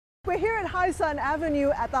We're here at Hysan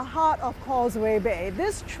Avenue at the heart of Causeway Bay.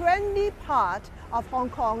 This trendy part of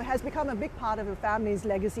Hong Kong has become a big part of the family's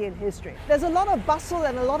legacy and history. There's a lot of bustle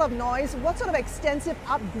and a lot of noise. What sort of extensive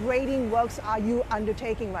upgrading works are you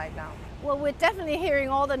undertaking right now? Well, we're definitely hearing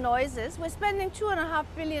all the noises. We're spending $2.5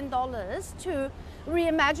 billion to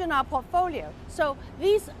reimagine our portfolio. So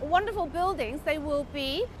these wonderful buildings, they will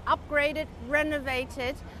be upgraded,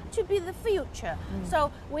 renovated to be the future.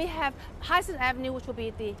 So we have Hysan Avenue, which will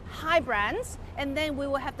be the high brands, and then we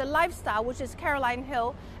will have the lifestyle, which is Caroline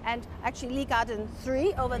Hill and actually Lee Garden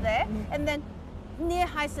 3 over there, and then near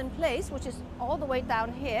Hysan Place, which is all the way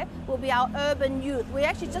down here, will be our urban youth. We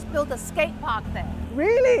actually just built a skate park there.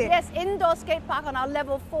 Really? Yes, indoor skate park on our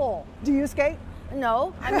level 4. Do you skate?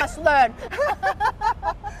 No, I must learn.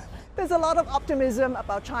 There's a lot of optimism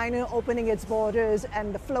about China opening its borders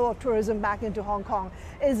and the flow of tourism back into Hong Kong.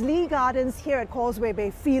 Is Lee Gardens here at Causeway Bay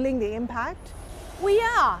feeling the impact? We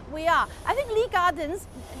are. I think Lee Gardens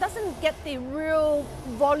doesn't get the real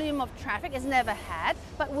volume of traffic, it's never had,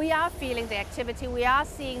 but we are feeling the activity. We are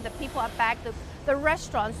seeing the people are back, the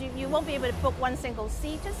restaurants, you won't be able to book one single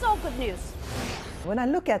seat. It's all good news. When I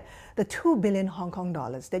look at the 2 billion Hong Kong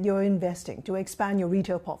dollars that you're investing to expand your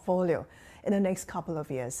retail portfolio in the next couple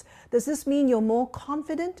of years, does this mean you're more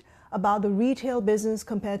confident about the retail business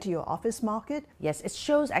compared to your office market? Yes, it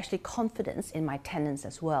shows actually confidence in my tenants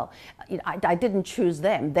as well. I didn't choose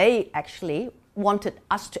them. They actually wanted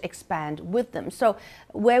us to expand with them. So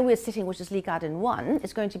where we're sitting, which is Lee Garden 1,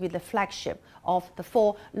 is going to be the flagship of the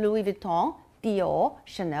 4 Louis Vuitton, Dior,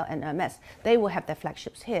 Chanel and Hermes. They will have their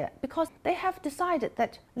flagships here because they have decided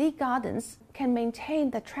that Lee Gardens can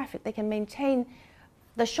maintain the traffic, they can maintain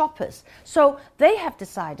the shoppers. So they have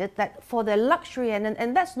decided that for their luxury,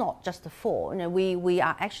 and that's not just the 4, we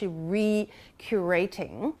are actually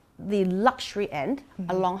re-curating the luxury end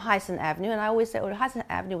along Hysan Avenue. And I always say, Hysan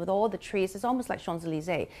Avenue with all the trees, it's almost like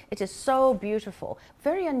Champs-Élysées. It is so beautiful,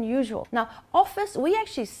 very unusual. Now, office, we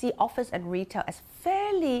actually see office and retail as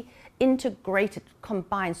fairly integrated,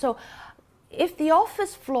 combined. So if the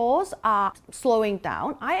office floors are slowing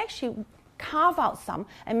down, I actually carve out some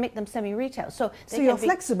and make them semi-retail. So you're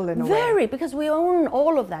flexible in a way. Very, because we own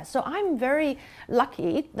all of that. So I'm very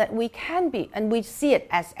lucky that we can be, and we see it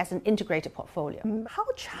as an integrated portfolio. How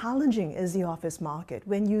challenging is the office market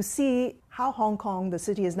when you see how Hong Kong, the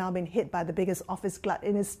city, has now been hit by the biggest office glut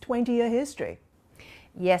in its 20-year history?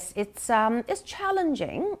 Yes, it's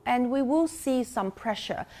challenging, and we will see some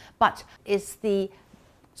pressure, but it's the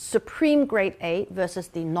supreme grade A versus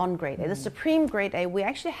the non-grade A. The supreme grade A, we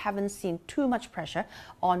actually haven't seen too much pressure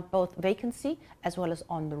on both vacancy as well as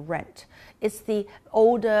on the rent. It's the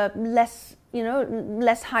older, less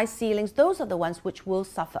high ceilings. Those are the ones which will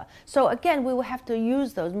suffer. So again, we will have to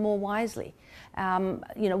use those more wisely.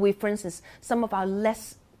 We, for instance, some of our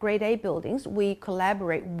less grade A buildings, we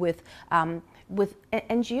collaborate with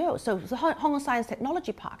NGOs. So the Hong Kong Science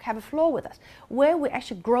Technology Park have a floor with us where we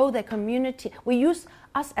actually grow their community. We use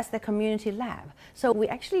us as their community lab. So we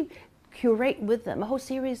actually curate with them a whole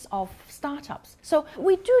series of startups. So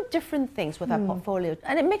we do different things with our portfolio,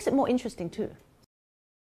 and it makes it more interesting too.